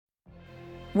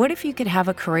What if you could have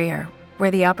a career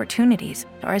where the opportunities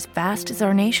are as vast as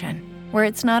our nation, where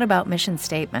it's not about mission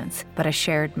statements, but a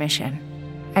shared mission?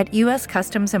 At U.S.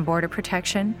 Customs and Border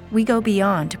Protection, we go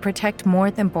beyond to protect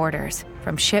more than borders.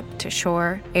 From ship to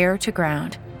shore, air to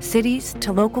ground, cities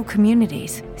to local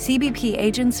communities, CBP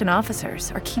agents and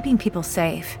officers are keeping people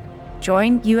safe.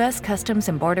 Join U.S. Customs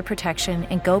and Border Protection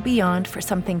and go beyond for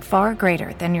something far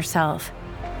greater than yourself.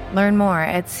 Learn more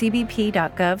at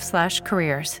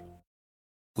cbp.gov/careers.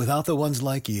 Without the ones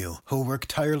like you, who work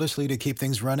tirelessly to keep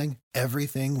things running,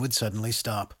 everything would suddenly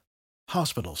stop.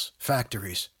 Hospitals,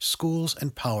 factories, schools,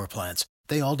 and power plants,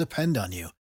 they all depend on you.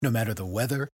 No matter the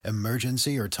weather,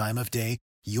 emergency, or time of day,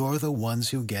 you're the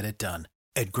ones who get it done.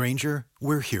 At Grainger,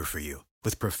 we're here for you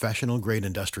with professional-grade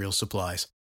industrial supplies.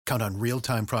 Count on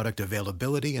real-time product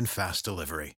availability and fast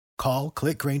delivery. Call,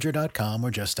 click Grainger.com,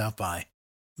 or just stop by.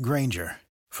 Grainger,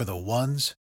 for the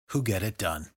ones who get it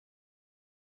done.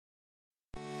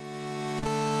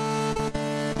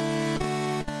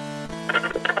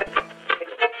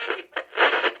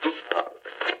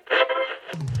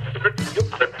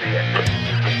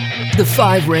 The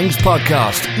Five Rings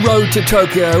Podcast, Road to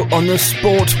Tokyo on the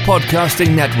Sport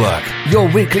Podcasting Network.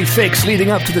 Your weekly fix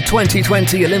leading up to the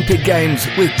 2020 Olympic Games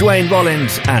with Dwayne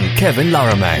Rollins and Kevin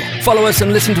Laramee. Follow us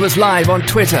and listen to us live on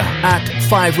Twitter at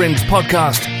Five Rings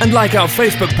Podcast and like our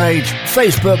Facebook page,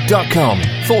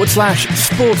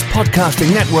 facebook.com/Sports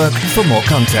Podcasting Network for more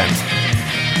content.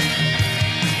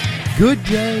 Good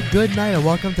day, good night, and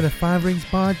welcome to the Five Rings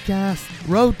Podcast,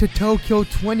 Road to Tokyo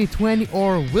 2020,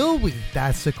 or will we?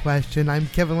 That's the question. I'm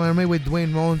Kevin Laramee with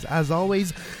Dwayne Rollins, as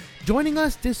always. Joining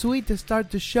us this week to start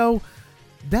the show,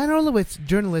 Dan Orlowitz,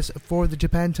 journalist for the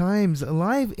Japan Times,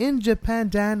 live in Japan.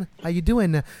 Dan, how you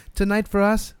doing tonight for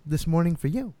us, this morning for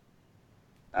you?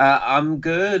 I'm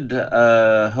good.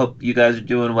 Hope you guys are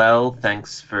doing well.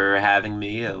 Thanks for having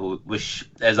me. I wish,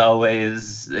 as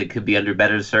always, it could be under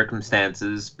better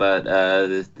circumstances, but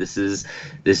this is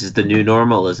the new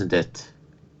normal, isn't it?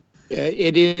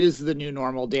 It is the new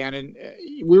normal, Dan. And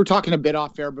we were talking a bit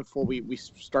off air before we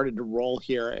started to roll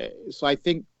here. So I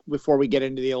think before we get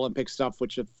into the Olympic stuff,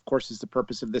 which of course is the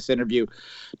purpose of this interview,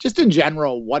 just in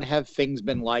general, what have things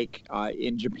been like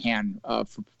in Japan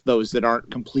for those that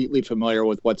aren't completely familiar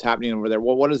with what's happening over there?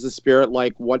 What is the spirit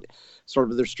like? What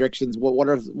sort of restrictions?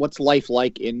 What's life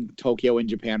like in Tokyo in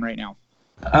Japan right now?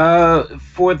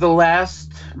 For the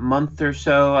last month or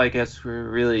so, I guess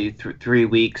for really 3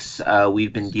 weeks,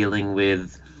 we've been dealing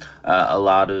with a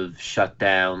lot of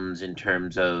shutdowns in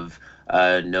terms of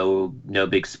no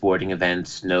big sporting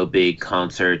events, no big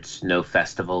concerts, no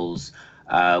festivals.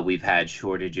 We've had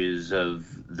shortages of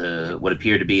what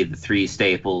appear to be the three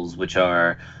staples, which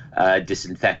are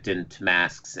disinfectant,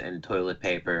 masks, and toilet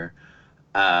paper.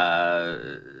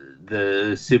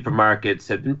 The supermarkets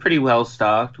have been pretty well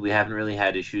stocked. We haven't really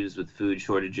had issues with food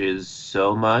shortages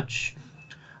so much.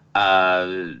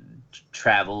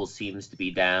 Travel seems to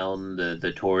be down.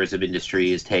 The tourism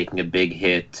industry is taking a big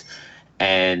hit.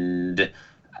 And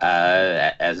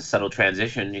as a subtle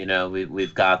transition,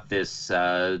 we've got this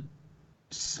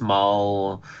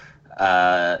small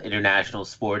international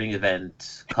sporting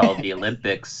event called the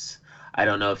Olympics. I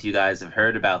don't know if you guys have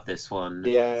heard about this one.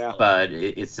 Yeah. But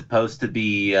it's supposed to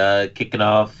be kicking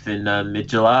off in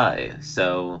mid-July.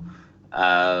 So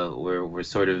we're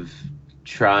sort of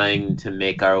trying to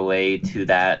make our way to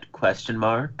that question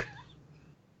mark.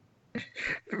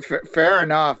 Fair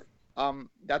enough.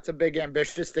 That's a big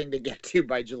ambitious thing to get to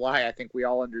by July. I think we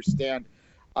all understand.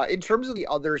 In terms of the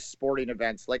other sporting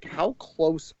events, like how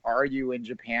close are you in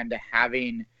Japan to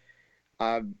having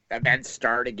events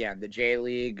start again? The J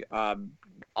League,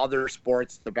 other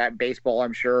sports, the baseball,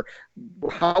 I'm sure.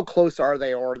 How close are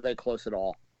they, or are they close at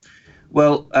all?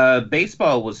 Well,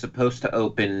 baseball was supposed to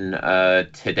open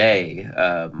today,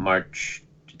 March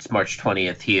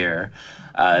 20th here.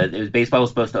 Baseball was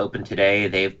supposed to open today.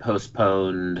 They've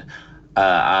postponed.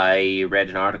 I read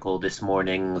an article this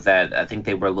morning that I think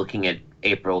they were looking at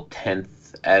April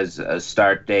 10th as a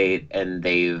start date, and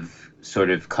they've sort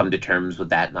of come to terms with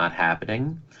that not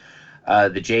happening.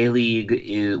 The J League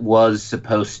was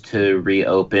supposed to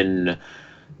reopen.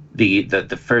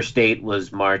 The first date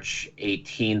was March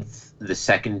 18th. The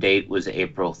second date was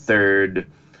April 3rd.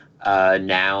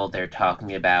 Now they're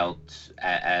talking about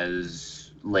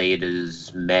as late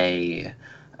as May.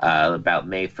 About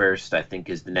May 1st, I think,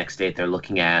 is the next date they're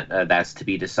looking at. That's to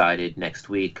be decided next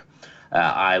week.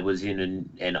 I was in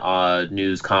a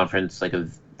news conference, like a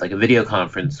video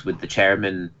conference with the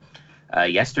chairman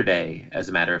yesterday, as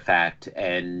a matter of fact,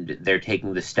 and they're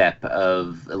taking the step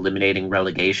of eliminating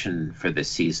relegation for this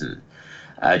season.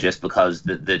 just because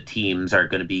the teams are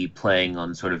going to be playing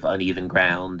on sort of uneven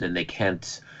ground, and they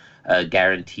can't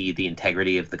guarantee the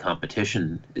integrity of the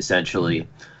competition, essentially.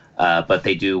 But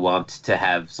they do want to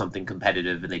have something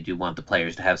competitive, and they do want the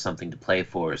players to have something to play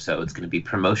for. So it's going to be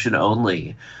promotion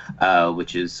only,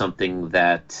 which is something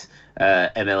that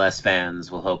MLS fans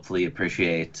will hopefully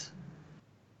appreciate.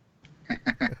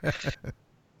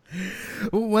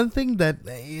 One thing that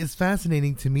is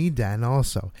fascinating to me, Dan,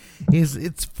 also, is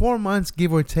it's 4 months,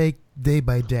 give or take, day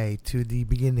by day, to the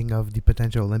beginning of the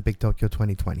potential Olympic Tokyo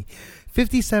 2020.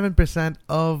 57%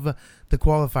 of the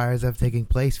qualifiers have taken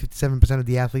place. 57% of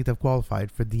the athletes have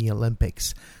qualified for the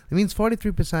Olympics. It means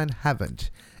 43% haven't.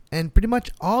 And pretty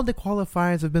much all the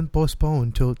qualifiers have been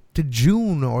postponed to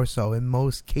June or so in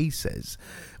most cases,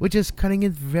 which is cutting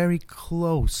it very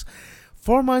close.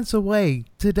 4 months away,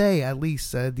 today at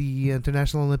least, the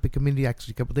International Olympic Committee,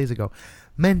 actually a couple days ago,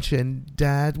 mentioned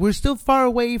that we're still far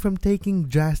away from taking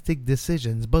drastic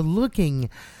decisions, but looking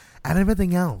at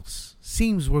everything else,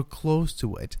 seems we're close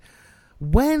to it.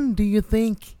 When do you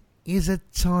think is it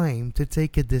time to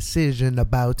take a decision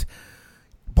about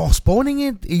postponing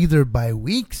it, either by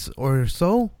weeks or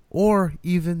so, or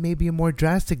even maybe a more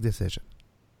drastic decision?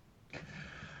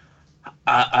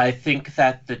 I think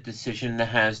that the decision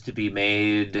has to be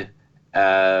made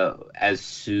as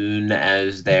soon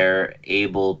as they're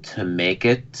able to make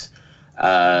it.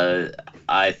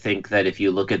 I think that if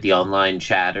you look at the online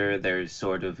chatter, there's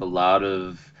sort of a lot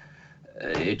of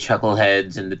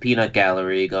chuckleheads in the peanut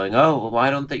gallery going, "Oh, well, why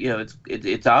don't they?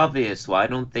 It's obvious. Why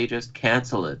don't they just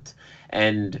cancel it?"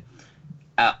 And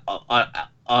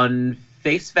on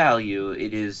face value,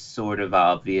 it is sort of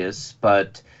obvious,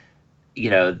 but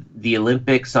the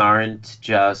Olympics aren't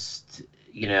just,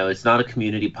 it's not a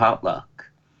community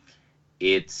potluck.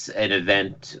 It's an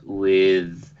event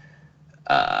with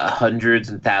hundreds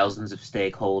and thousands of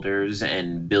stakeholders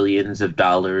and billions of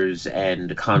dollars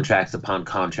and contracts upon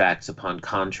contracts upon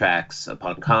contracts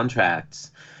upon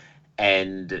contracts.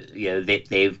 And,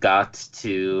 they've got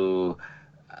to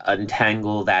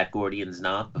untangle that Gordian's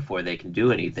knot before they can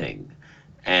do anything.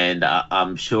 And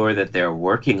I'm sure that they're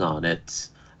working on it.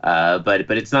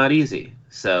 But it's not easy.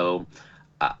 So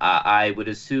I would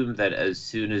assume that as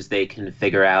soon as they can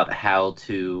figure out how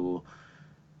to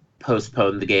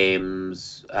postpone the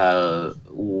games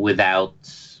without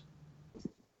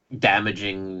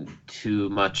damaging too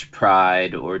much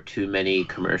pride or too many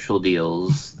commercial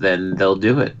deals, then they'll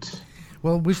do it.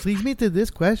 Well, which leads me to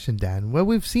this question, Dan. What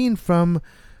we've seen from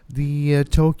the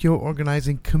Tokyo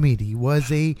Organizing Committee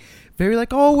was a very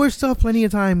we still have plenty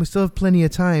of time. We still have plenty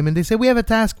of time. And they say we have a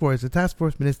task force. The task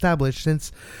force has been established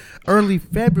since early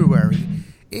February.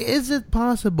 Is it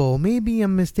possible? Maybe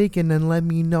I'm mistaken, and let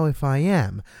me know if I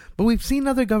am. But we've seen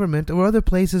other government or other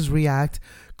places react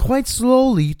quite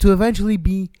slowly to eventually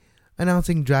be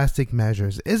announcing drastic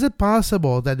measures. Is it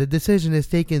possible that the decision is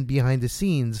taken behind the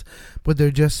scenes, but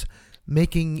they're just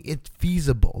making it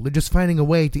feasible? They're just finding a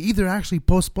way to either actually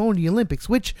postpone the Olympics,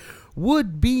 which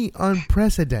would be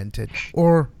unprecedented,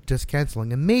 or just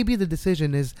canceling. And maybe the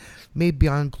decision is made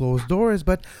behind closed doors,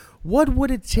 but what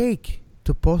would it take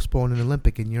to postpone an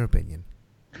Olympic, in your opinion?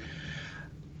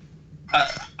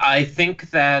 I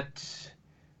think that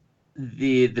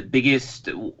the biggest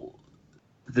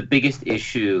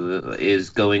issue is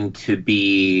going to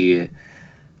be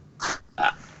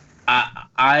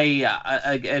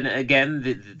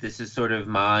this is sort of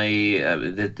my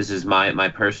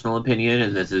personal opinion,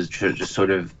 and this is just sort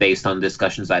of based on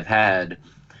discussions I've had.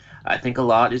 I think a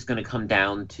lot is going to come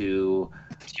down to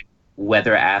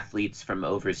whether athletes from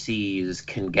overseas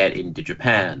can get into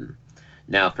Japan.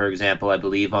 Now, for example, I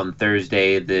believe on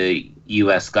Thursday the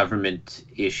U.S. government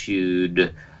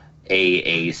issued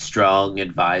a strong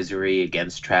advisory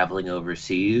against traveling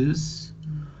overseas.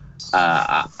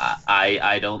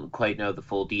 I don't quite know the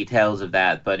full details of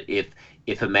that, but if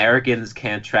Americans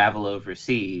can't travel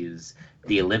overseas,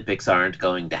 the Olympics aren't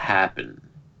going to happen,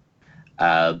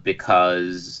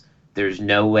 because there's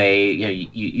no way,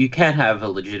 you can't have a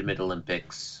legitimate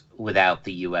Olympics without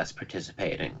the U.S.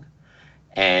 participating.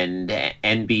 And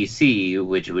NBC,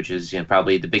 which is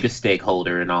probably the biggest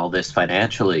stakeholder in all this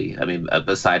financially, I mean,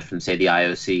 aside from say the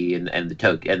IOC and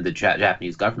the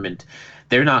Japanese government,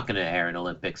 they're not going to air an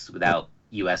Olympics without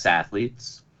U.S.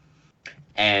 athletes,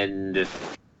 and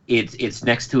it's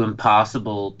next to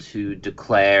impossible to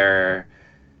declare.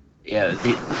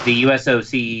 The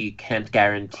USOC can't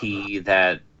guarantee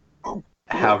that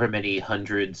however many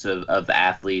hundreds of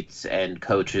athletes and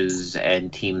coaches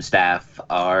and team staff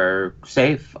are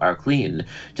safe, are clean,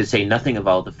 to say nothing of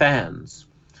all the fans.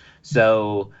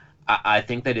 So I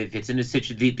think that if it's in a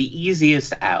situation, the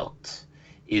easiest out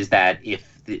is that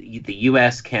if the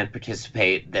U.S. can't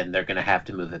participate, then they're going to have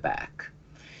to move it back.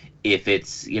 If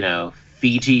it's,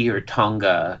 Fiji or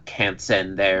Tonga can't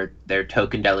send their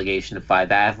token delegation of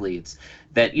 5 athletes,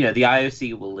 that, the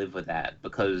IOC will live with that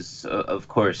because, of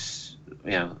course,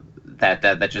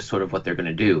 that's just sort of what they're going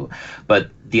to do. But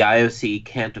the IOC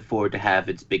can't afford to have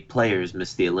its big players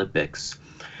miss the Olympics.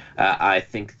 I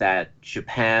think that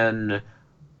Japan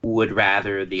would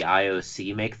rather the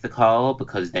IOC make the call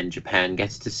because then Japan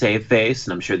gets to save face,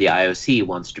 and I'm sure the IOC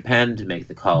wants Japan to make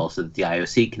the call so that the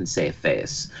IOC can save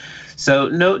face. So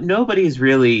nobody's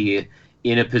really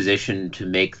in a position to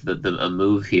make a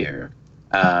move here,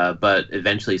 but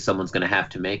eventually someone's going to have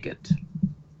to make it.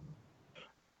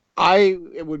 I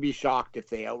would be shocked if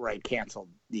they outright canceled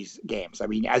these games. I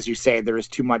mean, as you say, there is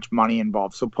too much money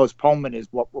involved, so postponement is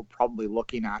what we're probably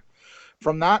looking at.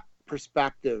 From that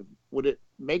perspective, would it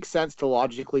make sense to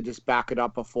logically just back it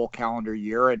up a full calendar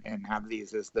year and have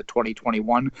these as the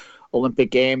 2021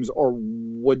 Olympic Games, or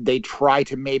would they try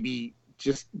to maybe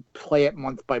just play it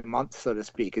month by month, so to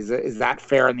speak? Is that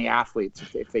fair in the athletes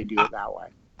if they do it that way?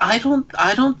 I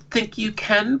don't think you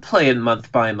can play it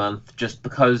month by month just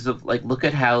because of look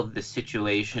at how the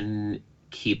situation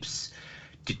keeps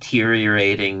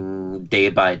deteriorating day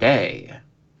by day.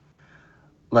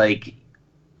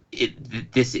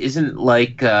 This isn't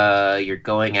like you're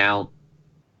going out,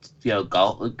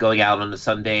 going out on a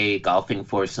Sunday golfing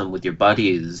foursome with your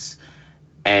buddies,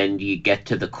 and you get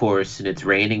to the course and it's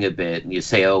raining a bit, and you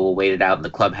say, "Oh, we'll wait it out in the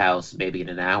clubhouse. Maybe in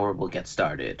an hour we'll get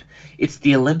started." It's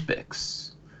the Olympics.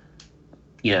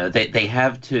 They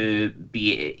have to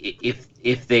be,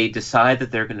 if they decide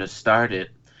that they're going to start it,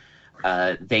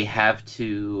 they have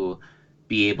to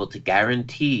be able to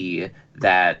guarantee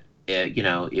that.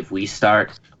 If we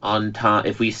start on time,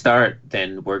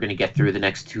 then we're going to get through the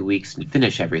next 2 weeks and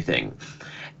finish everything.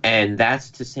 And that's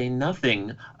to say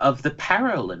nothing of the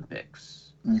Paralympics.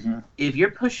 Mm-hmm. If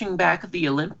you're pushing back the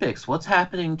Olympics, what's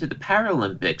happening to the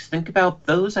Paralympics? Think about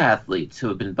those athletes who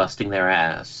have been busting their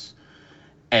ass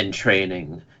and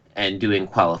training and doing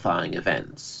qualifying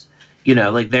events.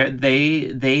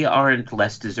 They aren't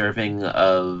less deserving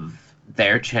of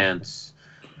their chance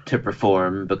to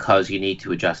perform because you need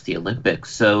to adjust the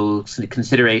Olympics. So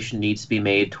consideration needs to be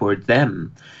made toward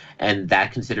them. And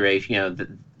that consideration,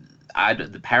 the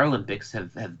Paralympics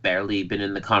have barely been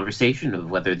in the conversation of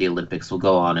whether the Olympics will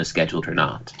go on as scheduled or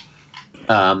not.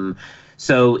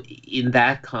 So in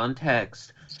that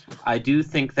context, I do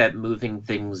think that moving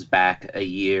things back a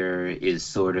year is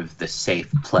sort of the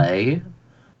safe play.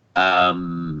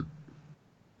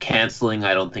 Canceling,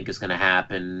 I don't think is going to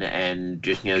happen, and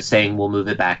just saying we'll move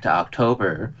it back to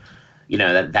October,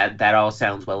 that all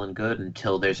sounds well and good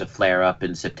until there's a flare up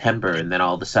in September, and then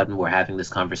all of a sudden we're having this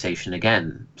conversation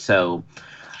again. So,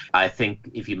 I think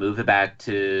if you move it back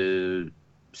to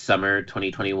summer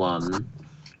 2021,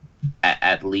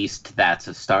 at least that's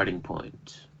a starting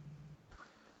point.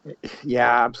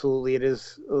 Yeah, absolutely. It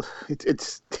is.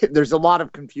 It's there's a lot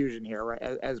of confusion here, right?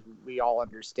 As we all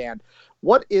understand.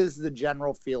 What is the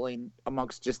general feeling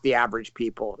amongst just the average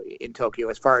people in Tokyo,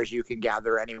 as far as you can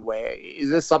gather anyway?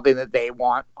 Is this something that they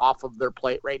want off of their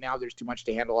plate right now? There's too much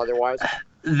to handle otherwise?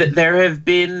 There have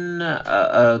been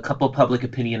a couple public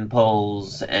opinion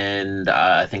polls, and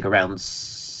I think around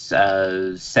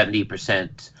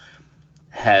 70%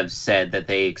 have said that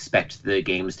they expect the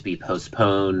games to be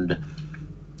postponed.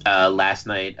 Last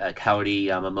night, Kaori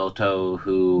Yamamoto,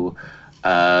 who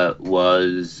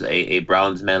was a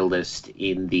bronze medalist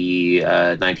in the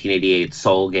 1988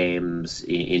 Seoul Games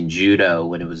in judo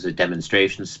when it was a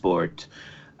demonstration sport,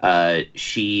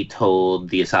 she told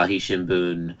the Asahi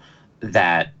Shimbun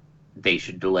that they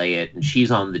should delay it, and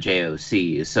she's on the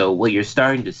JOC. So what you're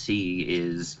starting to see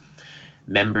is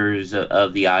members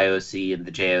of the IOC and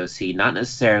the JOC, not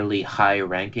necessarily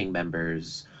high-ranking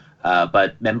members,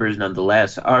 but members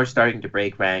nonetheless, are starting to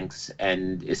break ranks,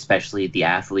 and especially the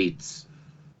athletes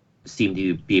seem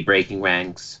to be breaking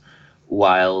ranks,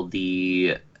 while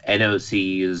the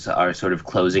NOCs are sort of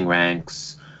closing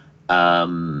ranks.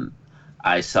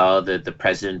 I saw that the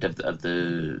president of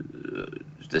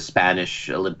the Spanish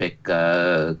Olympic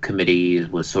Committee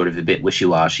was sort of a bit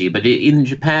wishy-washy, but in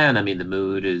Japan, I mean, the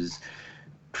mood is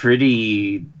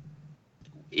pretty.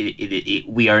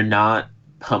 We are not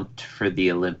pumped for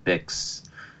the Olympics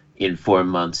in 4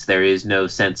 months. There is no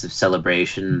sense of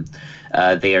celebration.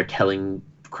 They are telling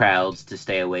crowds to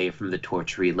stay away from the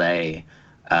torch relay.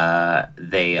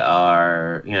 They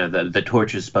are, the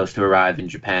torch is supposed to arrive in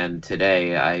Japan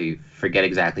today. I forget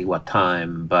exactly what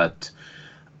time, but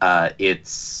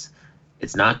it's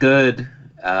not good.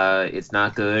 It's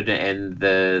not good. And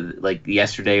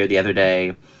yesterday or the other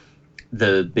day,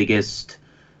 the biggest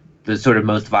the sort of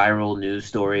most viral news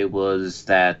story was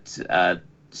that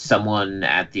someone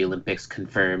at the Olympics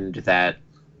confirmed that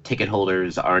ticket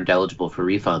holders aren't eligible for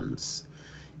refunds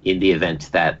in the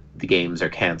event that the games are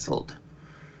canceled.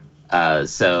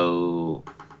 So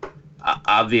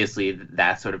obviously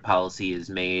that sort of policy is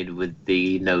made with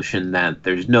the notion that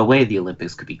there's no way the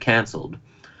Olympics could be canceled.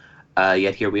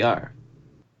 Yet here we are.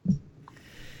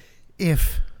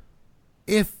 If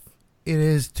it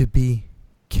is to be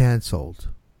canceled,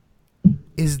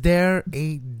 is there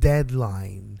a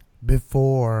deadline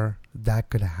before that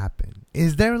could happen?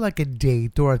 Is there like a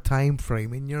date or a time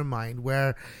frame in your mind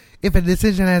where if a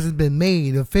decision hasn't been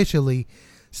made officially,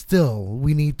 still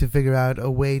we need to figure out a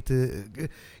way to...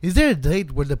 Is there a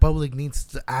date where the public needs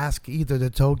to ask either the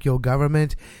Tokyo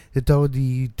government, the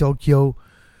Tokyo,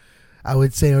 I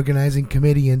would say, organizing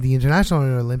committee and the International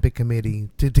Olympic Committee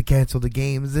to cancel the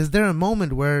games? Is there a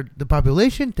moment where the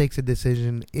population takes a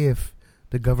decision if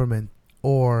the government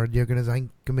or the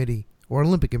organizing committee or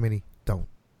Olympic committee don't?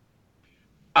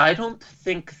 I don't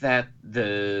think that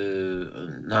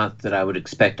not that I would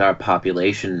expect our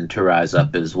population to rise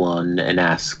up as one and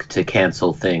ask to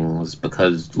cancel things,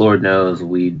 because Lord knows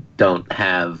we don't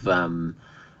have a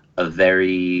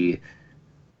very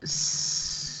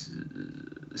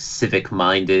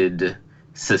civic-minded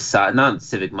society, not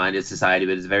civic-minded society,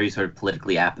 but it's a very sort of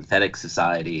politically apathetic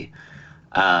society.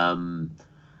 I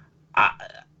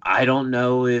don't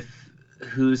know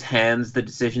whose hands the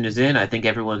decision is in. I think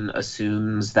everyone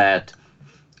assumes that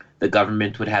the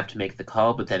government would have to make the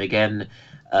call, but then again,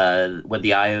 when the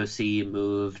IOC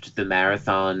moved the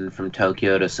marathon from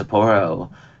Tokyo to Sapporo,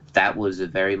 that was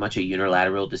very much a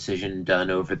unilateral decision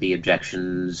done over the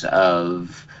objections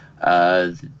of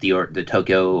the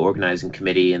Tokyo Organizing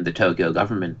Committee and the Tokyo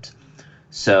government.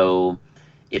 So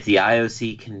if the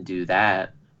IOC can do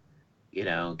that,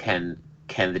 can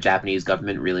the Japanese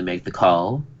government really make the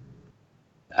call?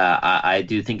 I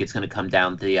do think it's going to come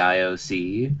down to the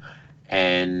IOC,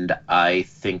 and I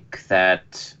think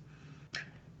that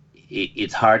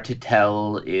it's hard to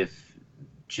tell if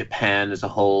Japan as a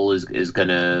whole is going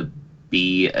to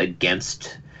be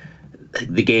against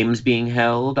the games being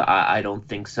held. I don't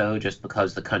think so, just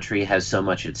because the country has so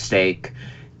much at stake,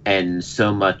 and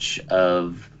so much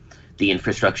of the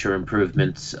infrastructure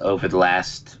improvements over the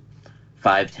last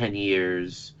 5-10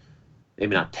 years,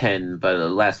 maybe not 10, but the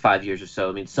last 5 years or so,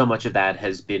 I mean, so much of that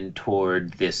has been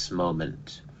toward this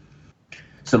moment.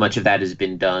 So much of that has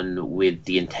been done with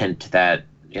the intent that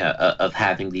of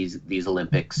having these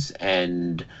Olympics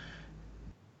and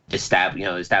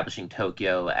establishing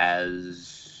Tokyo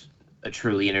as a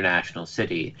truly international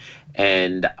city.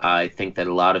 And I think that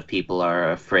a lot of people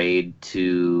are afraid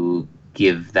to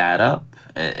give that up,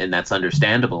 and that's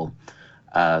understandable.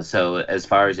 So as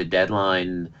far as a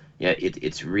deadline,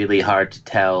 it's really hard to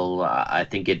tell. I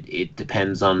think it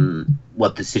depends on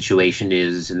what the situation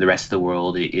is in the rest of the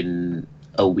world in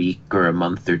a week or a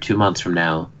month or 2 months from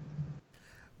now.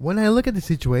 When I look at the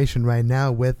situation right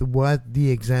now with what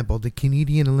the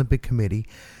Canadian Olympic Committee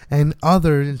and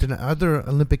other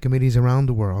Olympic committees around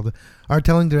the world are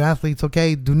telling their athletes,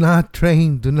 okay, do not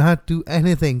train, do not do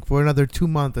anything for another 2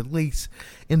 months at least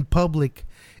in public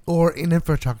or in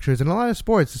infrastructures. In a lot of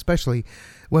sports, especially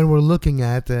when we're looking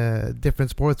at different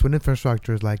sports with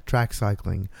infrastructures like track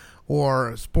cycling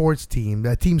or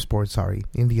team sports,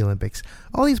 in the Olympics.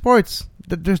 All these sports,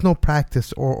 there's no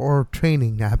practice or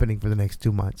training happening for the next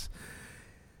 2 months.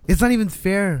 It's not even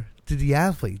fair to the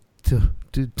athlete to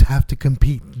have to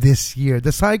compete this year.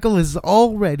 The cycle is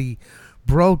already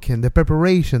broken. The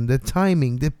preparation, the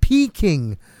timing, the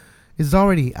peaking is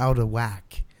already out of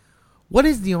whack. What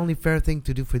is the only fair thing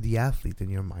to do for the athlete in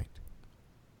your mind?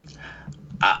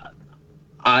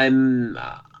 I'm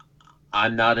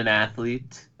not an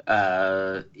athlete.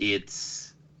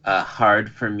 It's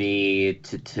hard for me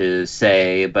to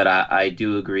say, but I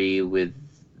do agree with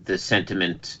the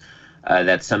sentiment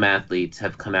that some athletes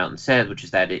have come out and said, which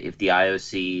is that if the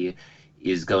IOC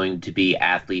is going to be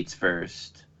athletes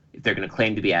first, if they're going to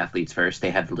claim to be athletes first,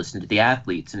 they have to listen to the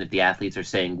athletes. And if the athletes are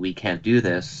saying we can't do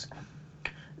this,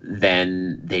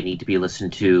 then they need to be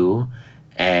listened to,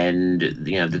 and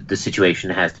the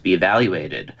situation has to be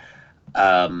evaluated.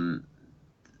 The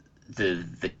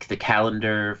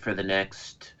calendar for the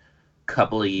next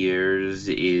couple of years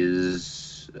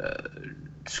is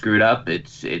screwed up.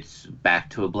 It's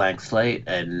back to a blank slate,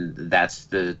 and that's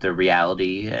the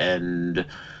reality. And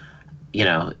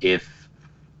if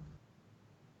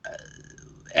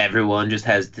everyone just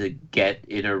has to get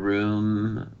in a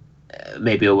room,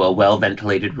 maybe a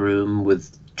well-ventilated room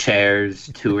with chairs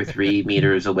 2 or 3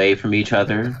 meters away from each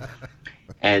other,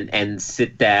 and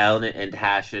sit down and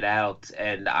hash it out.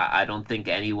 And I don't think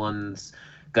anyone's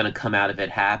going to come out of it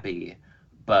happy.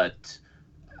 But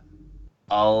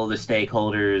all the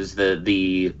stakeholders,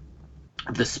 the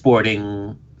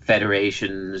sporting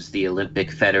federations, the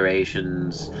Olympic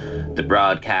federations, the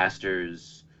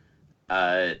broadcasters,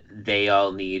 they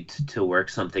all need to work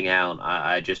something out.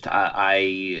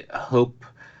 I hope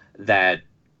that,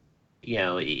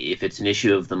 if it's an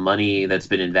issue of the money that's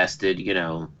been invested,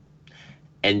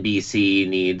 NBC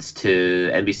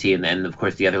and of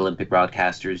course the other Olympic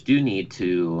broadcasters do need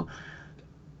to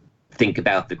think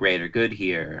about the greater good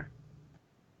here.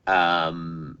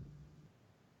 And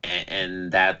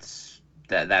that's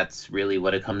really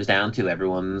what it comes down to.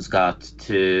 Everyone's got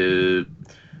to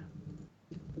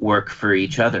work for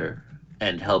each other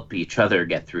and help each other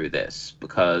get through this,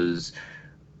 because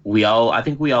I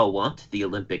think we all want the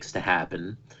Olympics to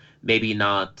happen. Maybe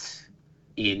not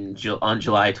on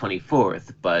July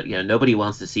 24th, but nobody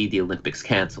wants to see the Olympics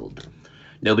canceled.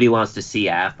 Nobody wants to see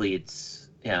athletes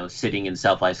sitting in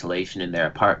self-isolation in their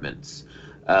apartments.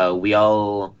 We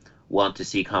all want to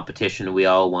see competition. We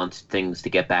all want things to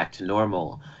get back to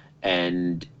normal.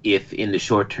 And if in the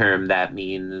short term that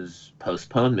means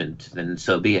postponement, then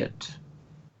so be it.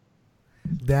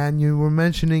 Dan, you were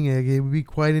mentioning it would be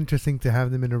quite interesting to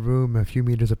have them in a room a few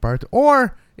meters apart,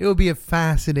 or it would be a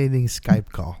fascinating Skype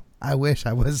call. I wish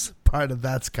I was part of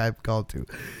that Skype call too.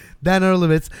 Dan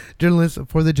Orlovitz, journalist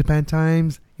for the Japan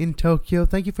Times in Tokyo.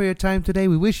 Thank you for your time today.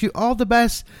 We wish you all the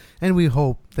best, and we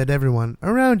hope that everyone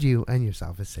around you and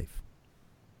yourself is safe.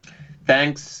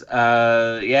 Thanks.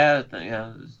 Everyone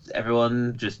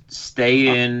just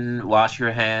stay in, wash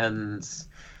your hands.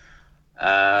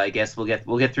 I guess we'll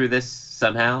get through this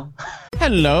somehow.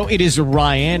 Hello, it is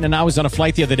Ryan, and I was on a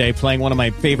flight the other day playing one of my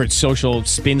favorite social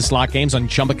spin slot games on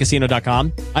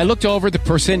ChumbaCasino.com. I looked over at the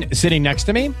person sitting next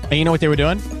to me, and you know what they were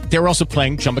doing? They were also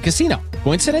playing Chumba Casino.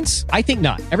 Coincidence? I think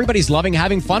not. Everybody's loving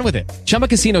having fun with it. Chumba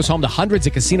Casino is home to hundreds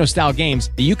of casino-style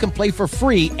games that you can play for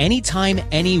free anytime,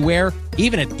 anywhere,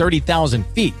 even at 30,000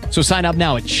 feet. So sign up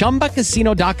now at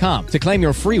ChumbaCasino.com to claim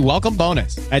your free welcome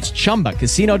bonus. That's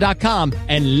ChumbaCasino.com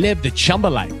and live the Chumba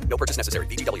life. No purchase necessary.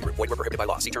 VGW. Void where prohibited by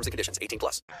law. See terms and conditions.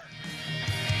 18+.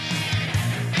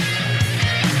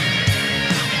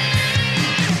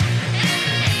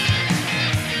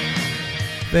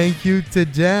 Thank you to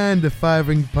Dan. The Five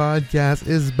Ring Podcast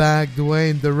is back.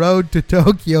 Dwayne, the road to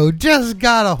Tokyo just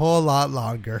got a whole lot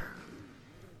longer.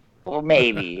 Well,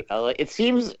 maybe. It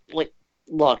seems like,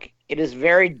 look, it is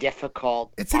very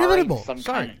difficult. It's inevitable.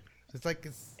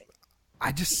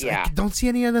 I don't see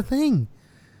any other thing.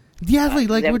 The athlete,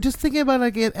 we're just thinking about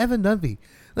Evan Dunphy.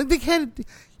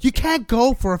 You can't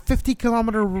go for a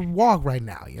 50-kilometer walk right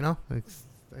now,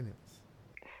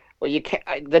 Well, you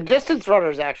can't. The distance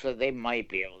runners, actually, they might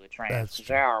be able to train. That's true.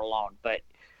 They are alone, but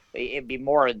it'd be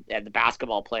more the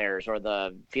basketball players or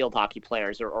the field hockey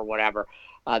players or whatever.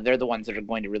 They're the ones that are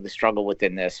going to really struggle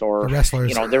within this. Or the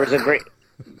wrestlers. there was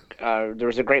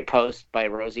a great post by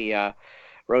Rosie, our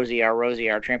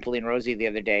trampoline Rosie, the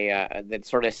other day that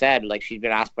sort of said, she'd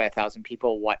been asked by 1,000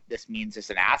 people what this means as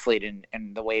an athlete,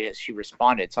 and the way that she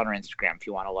responded. It's on her Instagram if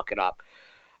you want to look it up.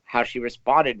 How she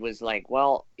responded was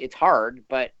well, it's hard,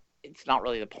 but it's not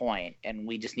really the point, and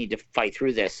we just need to fight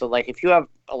through this. So, if you have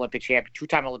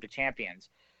two-time Olympic champions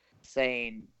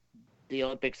saying the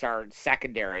Olympics are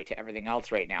secondary to everything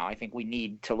else right now, I think we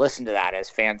need to listen to that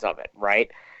as fans of it, right?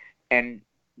 And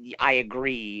I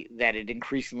agree that it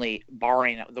increasingly,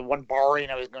 the one barring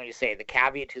I was going to say, the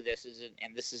caveat to this is,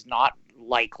 and this is not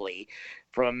likely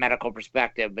from a medical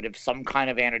perspective, but if some kind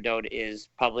of antidote is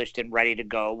published and ready to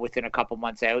go within a couple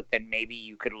months out, then maybe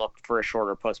you could look for a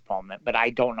shorter postponement. But I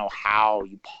don't know how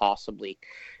you possibly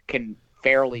can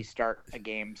fairly start a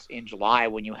games in July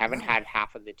when you haven't had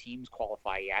half of the teams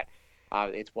qualify yet.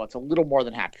 It's a little more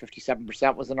than half.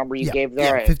 57% was the number you gave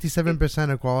there. Yeah, 57%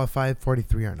 are qualified,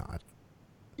 43 are not.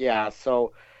 Yeah,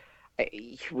 so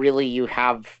really you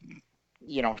have,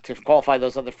 to qualify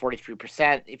those other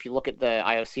 43%, if you look at the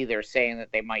IOC, they're saying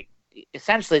that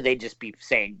they'd just be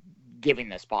giving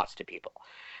the spots to people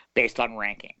based on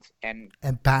rankings. And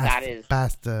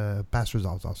past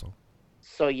results also.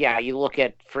 So, yeah, you look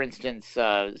at, for instance,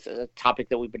 a topic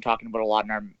that we've been talking about a lot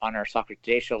on our Soccer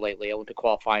Today show lately, Olympic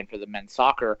qualifying for the men's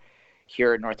soccer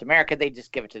here in North America, they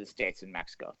just give it to the States and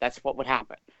Mexico. That's what would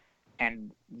happen.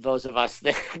 And those of us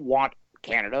that want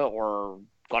Canada or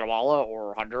Guatemala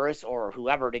or Honduras or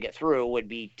whoever to get through would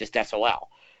be just SOL.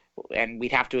 And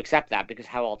we'd have to accept that, because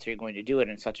how else are you going to do it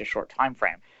in such a short time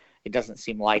frame? It doesn't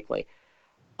seem likely.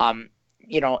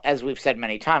 as we've said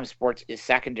many times, sports is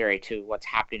secondary to what's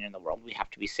happening in the world. We have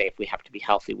to be safe. We have to be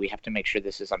healthy. We have to make sure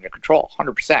this is under control,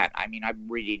 100%. I mean, I'm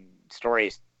reading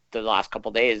stories the last couple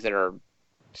of days that are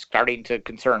starting to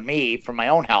concern me for my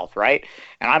own health, right?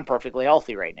 And I'm perfectly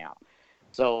healthy right now.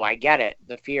 So I get it,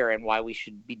 the fear, and why we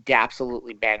should be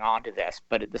absolutely bang on to this.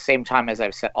 But at the same time, as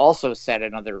I've also said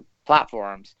in other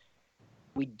platforms,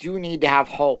 we do need to have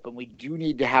hope, and we do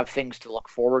need to have things to look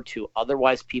forward to.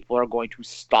 Otherwise, people are going to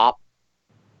stop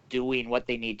doing what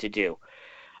they need to do.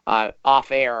 Off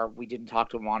air, we didn't talk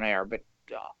to him on air, but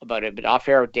about it. But off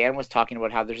air, Dan was talking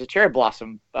about how there's a cherry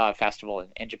blossom festival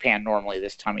in Japan normally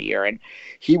this time of year, and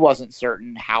he wasn't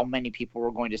certain how many people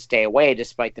were going to stay away,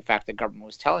 despite the fact the government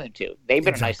was telling them to. They've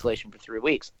been in isolation for 3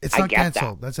 weeks. It's not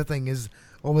canceled. That's the thing is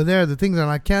over there, the things are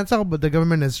not canceled, but the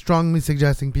government is strongly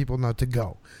suggesting people not to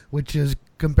go, which is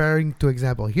comparing to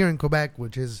example here in Quebec,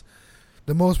 which is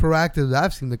the most proactive that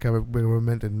I've seen the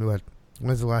government in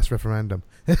when's the last referendum?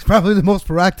 It's probably the most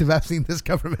proactive I've seen this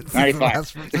government since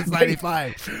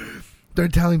 95. They're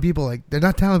telling people, they're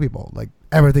not telling people,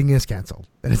 everything is canceled.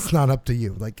 And it's not up to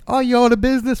you. Oh, you own a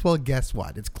business? Well, guess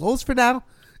what? It's closed for now,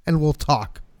 and we'll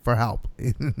talk for help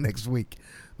next week.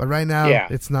 But right now,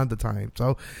 It's not the time.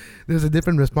 So there's a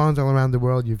different response all around the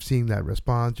world. You've seen that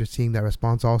response. You're seeing that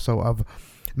response also of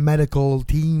medical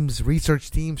teams,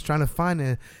 research teams trying to find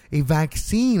a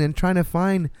vaccine and trying to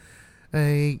find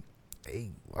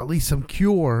at least some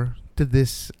cure to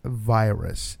this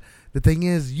virus. The thing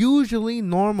is,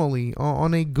 normally,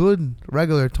 on a good,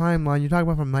 regular timeline, you're talking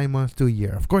about from 9 months to a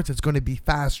year. Of course, it's going to be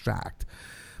fast-tracked.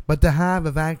 But to have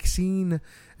a vaccine,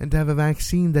 and to have a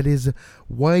vaccine that is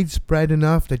widespread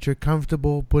enough that you're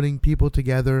comfortable putting people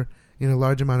together in a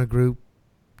large amount of group,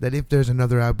 that if there's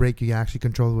another outbreak, you can actually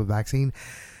control it with vaccine,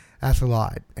 that's a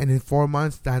lot. And in 4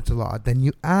 months, that's a lot. Then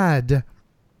you add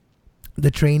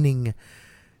the training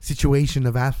situation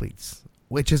of athletes,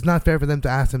 which is not fair for them to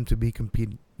ask them to be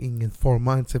competing in 4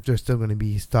 months if they're still going to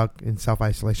be stuck in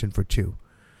self-isolation for 2.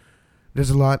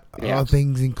 There's a lot of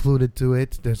things included to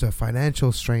it. There's a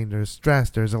financial strain. There's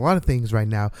stress. There's a lot of things right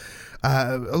now.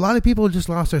 A lot of people just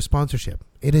lost their sponsorship.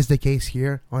 It is the case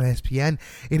here on ESPN.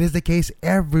 It is the case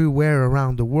everywhere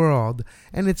around the world.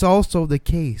 And it's also the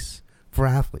case for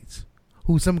athletes.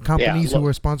 Some companies who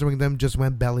were sponsoring them just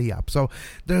went belly up. So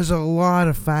there's a lot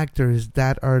of factors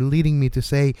that are leading me to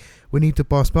say we need to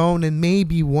postpone, and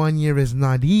maybe 1 year is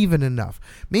not even enough.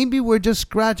 Maybe we're just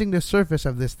scratching the surface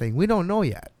of this thing. We don't know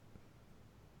yet.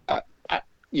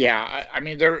 I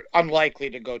mean, they're unlikely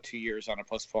to go 2 years on a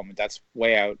postponement. That's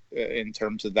way out in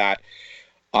terms of that.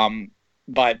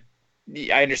 But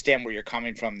I understand where you're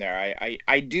coming from there.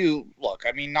 I do look,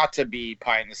 I mean, not to be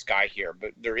pie in the sky here,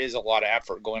 but there is a lot of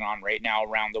effort going on right now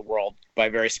around the world by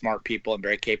very smart people and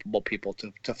very capable people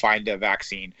to find a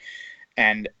vaccine.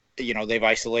 And, they've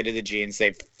isolated the genes.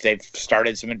 They've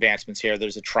started some advancements here.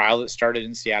 There's a trial that started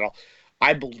in Seattle.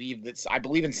 I believe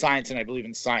in science and I believe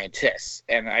in scientists,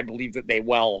 and I believe that they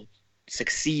will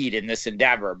succeed in this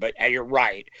endeavor. But you're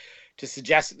right. To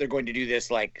suggest that they're going to do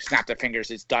this, snap their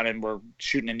fingers, it's done, and we're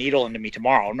shooting a needle into me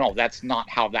tomorrow. No, that's not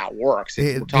how that works.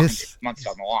 We're talking 6 months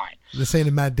down the line. This ain't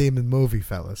a Matt Damon movie,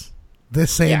 fellas.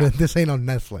 This ain't on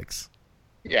Netflix.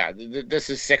 Yeah, this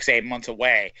is 6-8 months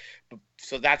away.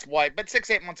 So that's why. But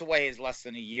 6-8 months away is less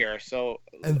than a year. So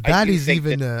and that is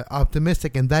even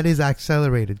optimistic, and that is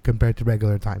accelerated compared to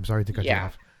regular time. Sorry to cut you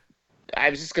off.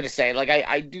 I was just going to say,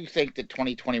 I do think that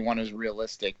 2021 is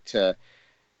realistic to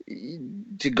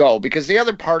go, because the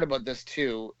other part about this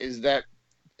too is that,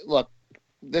 look,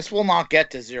 this will not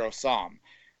get to zero sum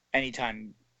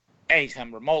anytime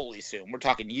remotely soon. We're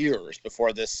talking years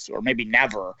before this, or maybe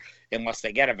never, unless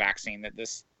they get a vaccine, that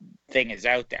this thing is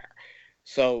out there.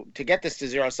 So to get this to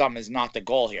zero sum is not the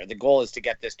goal here. The goal is to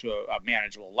get this to a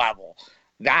manageable level.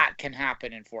 That can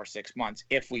happen in 4-6 months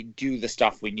if we do the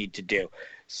stuff we need to do.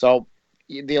 So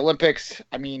the Olympics,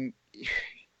 I mean,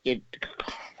 it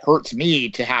hurts me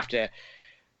to have to,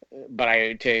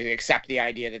 to accept the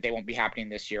idea that they won't be happening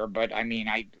this year. But I mean,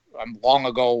 I'm long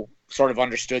ago sort of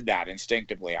understood that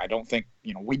instinctively. I don't think,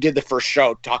 we did the first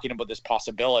show talking about this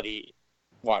possibility.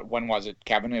 When was it,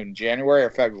 Kevin? In January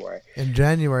or February? In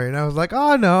January, and I was like,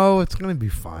 "Oh no, it's going to be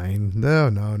fine.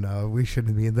 No, we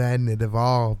shouldn't be." And then it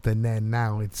evolved, and then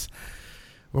now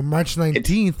we're March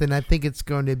 19th, and I think it's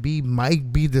going to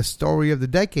might be the story of the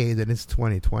decade, and it's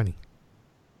 2020.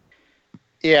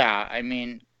 Yeah, I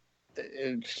mean,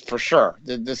 for sure,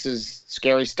 this is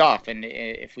scary stuff, and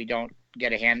if we don't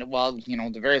get a handle, at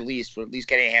the very least, we're at least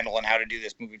getting a handle on how to do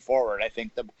this moving forward. I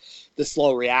think the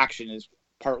slow reaction is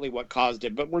partly what caused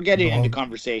it, but we're getting into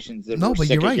conversations that we're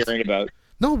sick of hearing about.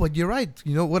 No, but you're right.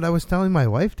 You know what I was telling my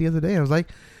wife the other day? I was like,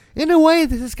 in a way,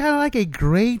 this is kind of like a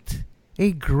great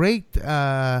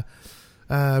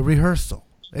rehearsal,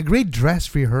 a great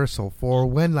dress rehearsal for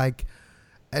when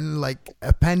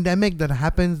a pandemic that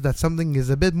happens, that something is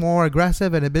a bit more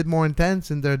aggressive and a bit more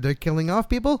intense, and they're killing off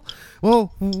people.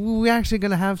 Well, we're actually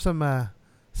gonna have some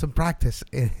practice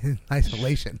in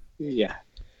isolation. Yeah,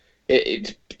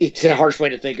 it's a harsh way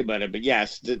to think about it, but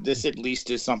yes, this at least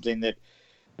is something that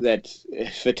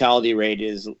fatality rate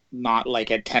is not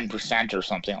like at 10% or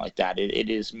something like that. It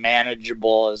is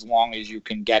manageable as long as you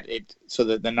can get it so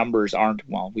that the numbers aren't,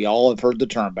 well, we all have heard the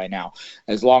term by now.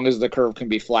 As long as the curve can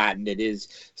be flattened, it is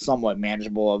somewhat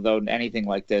manageable, although anything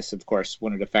like this, of course,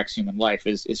 when it affects human life,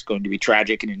 is going to be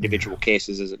tragic in individual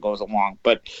cases as it goes along.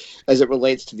 But as it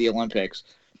relates to the Olympics,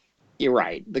 you're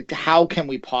right. How can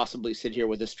we possibly sit here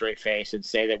with a straight face and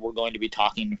say that we're going to be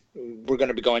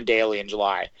going daily in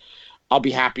July? I'll be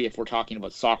happy if we're talking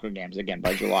about soccer games again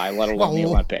by July, let alone the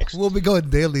Olympics. We'll be going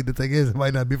daily. The thing is, it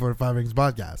might not be for a Five Rings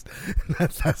podcast.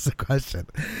 That's the question.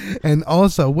 And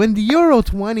also, when the Euro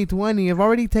 2020 have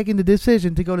already taken the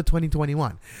decision to go to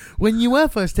 2021, when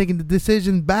UEFA has taken the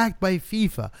decision backed by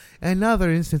FIFA and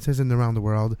other instances around the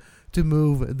world to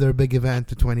move their big event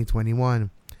to 2021,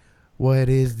 what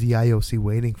is the IOC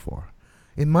waiting for?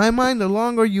 In my mind, the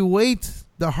longer you wait,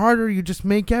 the harder you just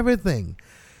make everything.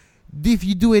 If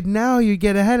you do it now, you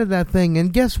get ahead of that thing.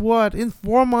 And guess what? In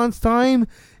 4 months' time,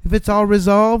 if it's all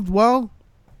resolved, well,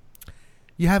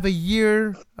 you have a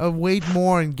year of wait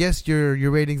more, and guess your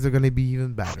ratings are going to be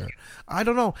even better. I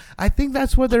don't know. I think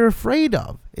that's what they're afraid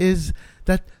of, is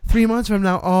that 3 months from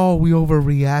now, we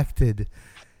overreacted.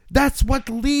 That's what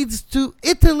leads to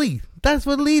Italy. That's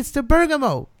what leads to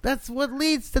Bergamo. That's what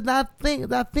leads to that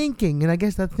thinking. And I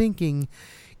guess that thinking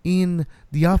in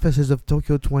the offices of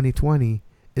Tokyo 2020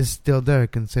 is still there,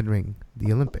 considering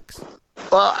the Olympics.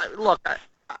 Well, look,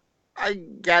 I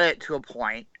get it to a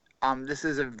point. This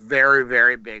is a very,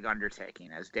 very big undertaking,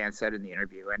 as Dan said in the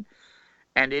interview,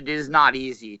 and it is not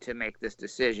easy to make this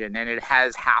decision, and it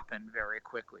has happened very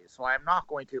quickly. So I'm not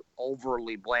going to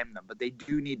overly blame them, but they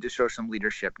do need to show some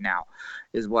leadership now,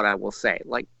 is what I will say.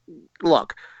 Like,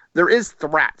 look, there is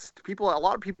threats. A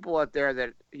lot of people out there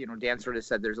that, Dan sort of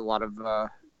said there's a lot of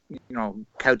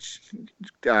couch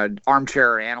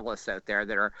armchair analysts out there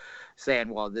that are saying,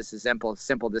 well, this is simple,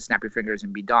 just snap your fingers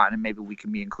and be done, and maybe we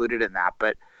can be included in that.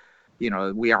 But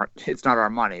we aren't. It's not our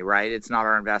money, right? It's not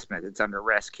our investment. It's under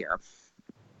risk here.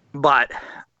 But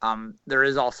there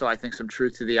is also, I think, some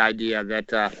truth to the idea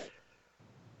that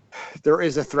there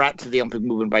is a threat to the Olympic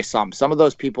movement by some. Some of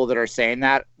those people that are saying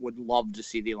that would love to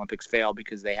see the Olympics fail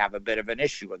because they have a bit of an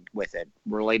issue with it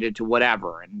related to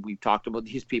whatever. And we've talked about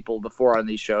these people before on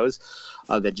these shows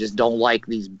that just don't like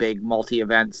these big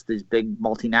multi-events, these big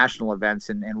multinational events,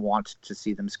 and want to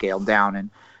see them scaled down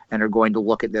and are going to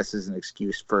look at this as an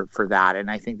excuse for that. And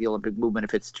I think the Olympic movement,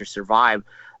 if it's to survive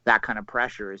that kind of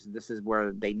pressure, this is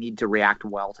where they need to react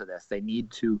well to this. They need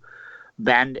to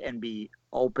bend and be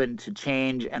open to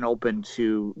change and open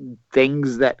to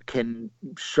things that can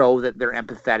show that they're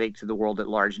empathetic to the world at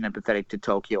large and empathetic to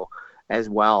Tokyo as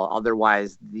well.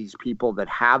 Otherwise, these people that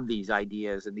have these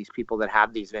ideas and these people that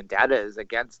have these vendettas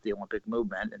against the Olympic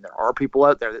movement, and there are people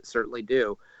out there that certainly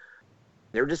do,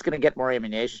 they're just going to get more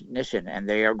ammunition, and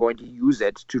they are going to use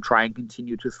it to try and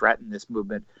continue to threaten this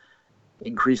movement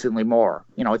increasingly more.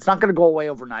 It's not going to go away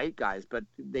overnight, guys, but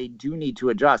they do need to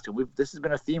adjust. And this has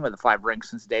been a theme of the Five Rings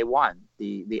since day one.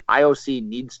 The IOC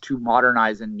needs to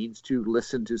modernize and needs to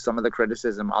listen to some of the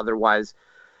criticism. Otherwise,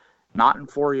 not in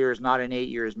 4 years, not in 8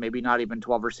 years, maybe not even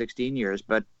 12 or 16 years,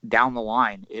 but down the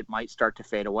line, it might start to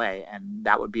fade away. And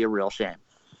that would be a real shame.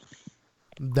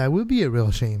 That would be a real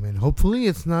shame. And hopefully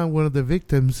it's not one of the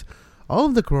victims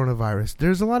of the coronavirus.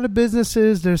 There's a lot of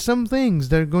businesses, there's some things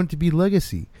that are going to be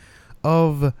legacy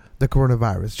of the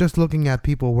coronavirus. Just looking at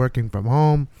people working from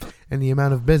home and the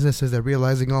amount of businesses that are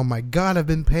realizing, oh my God, I've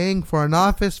been paying for an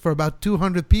office for about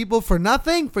 200 people for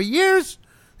nothing for years.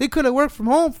 They could have worked from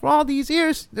home for all these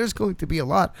years. There's going to be a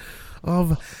lot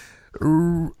of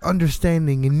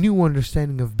understanding and new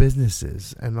understanding of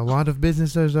businesses, and a lot of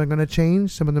businesses are going to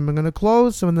change. Some of them are going to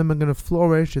close, some of them are going to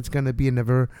flourish. It's going to be a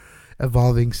never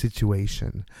evolving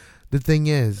situation. The thing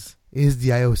is the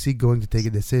IOC going to take a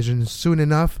decision soon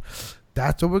enough?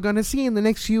 That's what we're going to see in the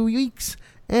next few weeks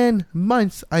and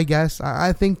months, I guess.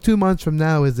 I think 2 months from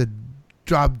now is a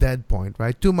drop dead point,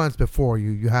 right? 2 months before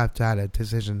you have to have a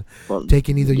decision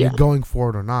taken, either you're going for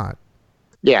it or not.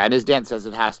 Yeah, and as Dan says,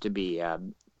 it has to be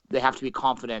they have to be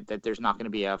confident that there's not going to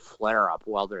be a flare-up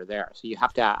while they're there. So you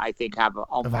have to, I think, have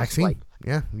almost a vaccine.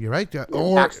 Yeah, you're right.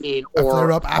 Or vaccine, a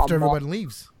flare-up after everybody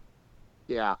leaves.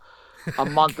 Yeah. a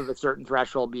month of a certain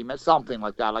threshold be something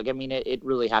like that. Like, I mean, it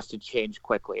really has to change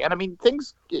quickly. And I mean,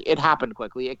 it happened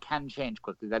quickly. It can change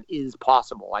quickly. That is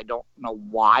possible. I don't know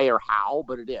why or how,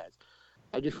 but it is.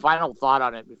 I just final thought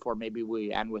on it before maybe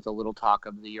we end with a little talk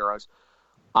of the Euros.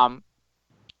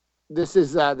 This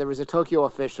is there was a Tokyo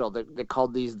official that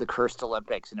called these the cursed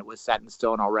Olympics, and it was set in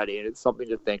stone already, and it's something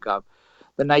to think of.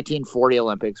 The 1940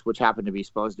 Olympics, which happened to be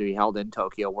supposed to be held in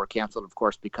Tokyo, were canceled, of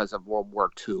course, because of World War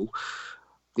II.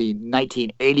 The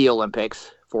 1980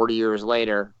 Olympics, 40 years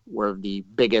later, were the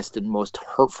biggest and most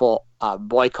hurtful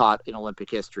boycott in Olympic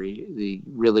history.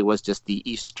 Really was just the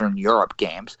Eastern Europe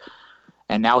Games.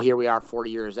 And now here we are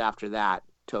 40 years after that,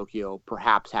 Tokyo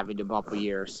perhaps having to bump a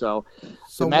year. So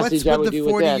the message I would do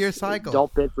with this, cycle?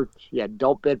 Don't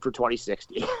bid for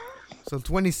 2060. So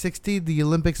 2060, the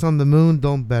Olympics on the moon,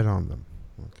 don't bet on them.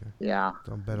 Okay. Yeah,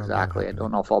 don't bet on exactly. I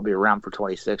don't know if I'll be around for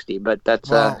 2060, but that's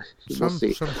we'll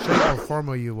see. Some shape or form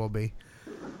of you will be.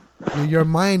 Your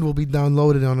mind will be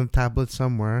downloaded on a tablet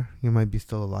somewhere. You might be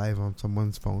still alive on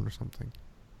someone's phone or something.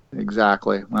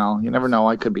 Exactly. Well, you never know.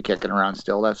 I could be kicking around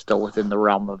still. That's still within the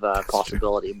realm of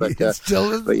possibility. But it's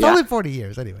only 40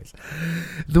 years. Anyways,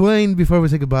 Dwayne, before we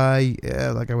say goodbye,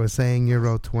 like I was saying,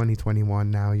 Euro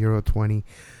 2021 now. Euro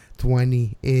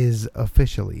 2020 is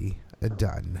officially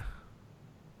done.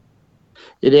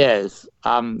 It is.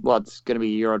 Well, it's going to be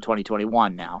Euro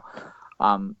 2021 now,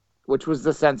 which was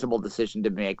the sensible decision to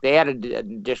make. They had an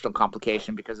additional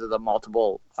complication because of the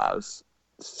multiple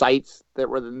sites that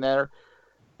were in there.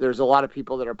 There's a lot of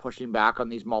people that are pushing back on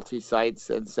these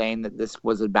multi-sites and saying that this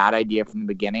was a bad idea from the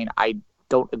beginning. I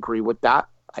don't agree with that.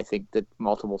 I think that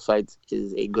multiple sites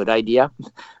is a good idea.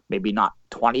 Maybe not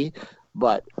 20,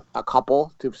 but a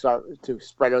couple to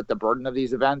spread out the burden of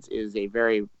these events is a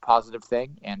very positive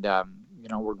thing. And,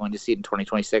 we're going to see it in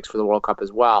 2026 for the World Cup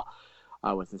as well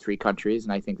with the 3 countries.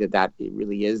 And I think that it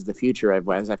really is the future,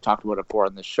 as I've talked about it before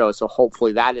on this show. So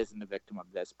hopefully that isn't a victim of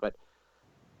this. But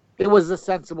it was a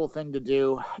sensible thing to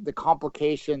do. The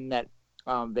complication that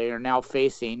they are now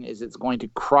facing is it's going to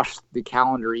crush the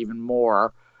calendar even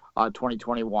more,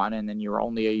 2021, and then you're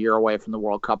only a year away from the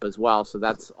World Cup as well. So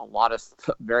that's a lot of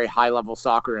very high-level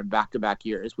soccer in back-to-back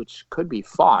years, which could be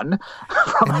fun.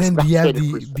 And then you have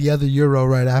the other Euro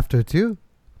right after, too.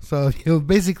 So you'll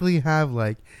basically have,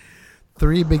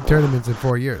 3 big tournaments in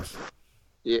 4 years.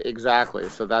 Yeah, exactly.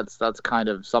 So that's kind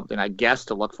of something, I guess,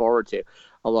 to look forward to.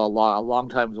 Although a long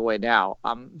time away now.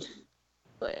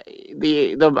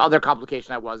 The other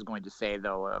complication I was going to say,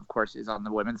 though, of course, is on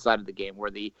the women's side of the game,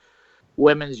 where the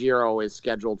women's Euro is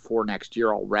scheduled for next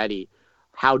year already.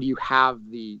 How do you have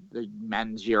the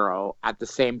men's Euro at the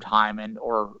same time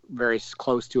or very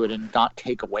close to it and not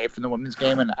take away from the women's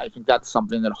game? And I think that's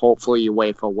something that hopefully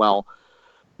UEFA will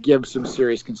give some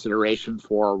serious consideration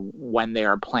for when they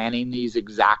are planning these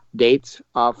exact dates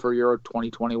for Euro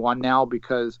 2021 now,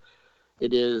 because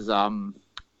it is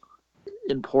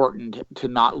important to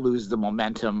not lose the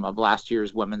momentum of last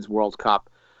year's Women's World Cup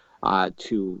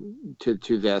to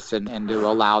this and to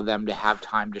allow them to have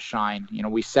time to shine.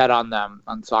 We said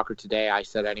on Soccer Today, I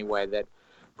said anyway, that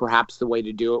perhaps the way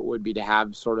to do it would be to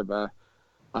have sort of a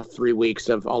 3 weeks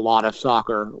of a lot of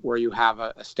soccer where you have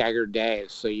a staggered day.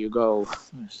 So you go,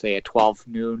 say, a 12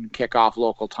 noon kickoff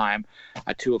local time,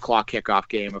 a 2 o'clock kickoff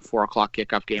game, a 4 o'clock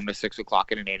kickoff game, a 6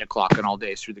 o'clock, and an 8 o'clock, and all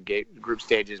days through the group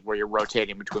stages where you're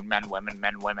rotating between men,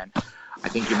 women. I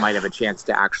think you might have a chance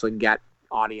to actually get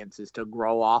audiences to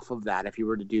grow off of that if you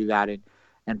were to do that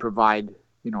and provide,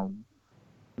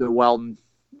 the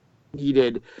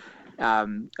well-needed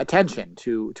attention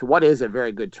to what is a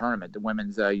very good tournament. The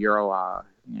women's Euro,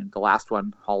 the last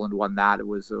one, Holland won that. It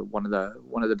was one of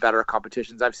the better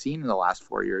competitions I've seen in the last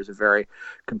 4 years. A very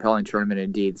compelling tournament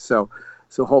indeed. So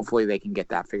hopefully they can get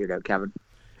that figured out, Kevin.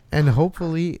 And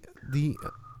hopefully the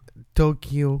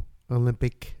Tokyo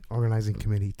Olympic Organizing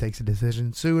Committee takes a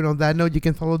decision soon. On that note, you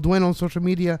can follow Dwayne on social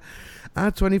media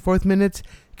at 24th Minutes.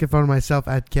 You can follow myself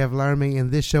at Kev Laramie in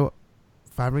this show,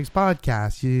 5 Rings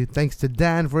Podcast. Thanks to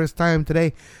Dan for his time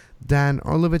today. Dan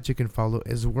Orlovich, you can follow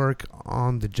his work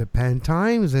on the Japan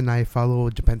Times, and I follow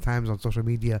Japan Times on social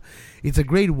media. It's a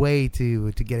great way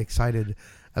to get excited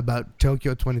about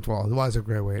Tokyo 2012. It was a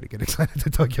great way to get excited to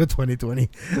Tokyo 2020.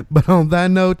 But on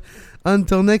that note,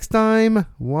 until next time,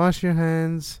 wash your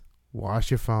hands,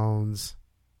 wash your phones,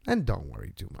 and don't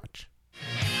worry too much.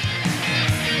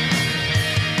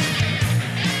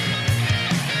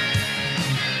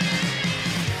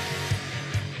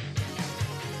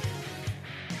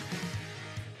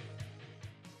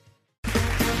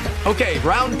 Okay,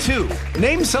 round 2.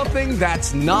 Name something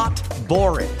that's not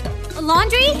boring. A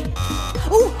laundry?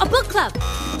 Ooh, a book club.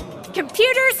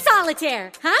 Computer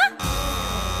solitaire,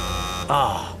 huh?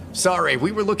 Sorry,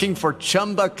 we were looking for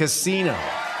Chumba Casino.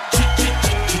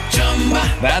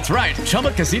 That's right.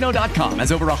 ChumbaCasino.com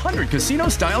has over 100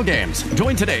 casino-style games.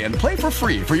 Join today and play for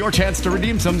free for your chance to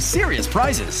redeem some serious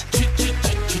prizes.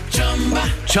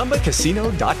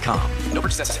 ChumbaCasino.com. No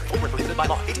purchase necessary. Void where prohibited by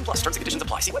law. 18+. Terms and conditions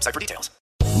apply. See website for details.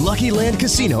 Lucky Land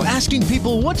Casino, asking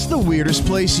people, what's the weirdest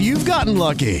place you've gotten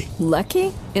lucky?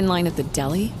 Lucky? In line at the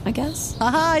deli, I guess?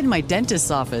 Aha, in my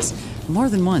dentist's office. More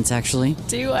than once, actually.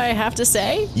 Do I have to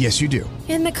say? Yes, you do.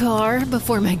 In the car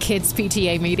before my kids'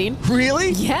 PTA meeting.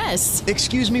 Really? Yes.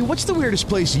 Excuse me, what's the weirdest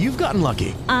place you've gotten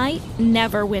lucky? I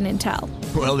never win and tell.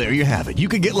 Well, there you have it. You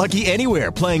can get lucky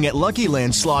anywhere, playing at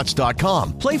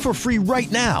LuckyLandSlots.com. Play for free right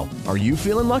now. Are you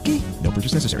feeling lucky? No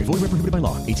purchase necessary. Void where prohibited by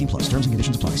law. 18+. Terms and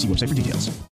conditions apply. See website for details.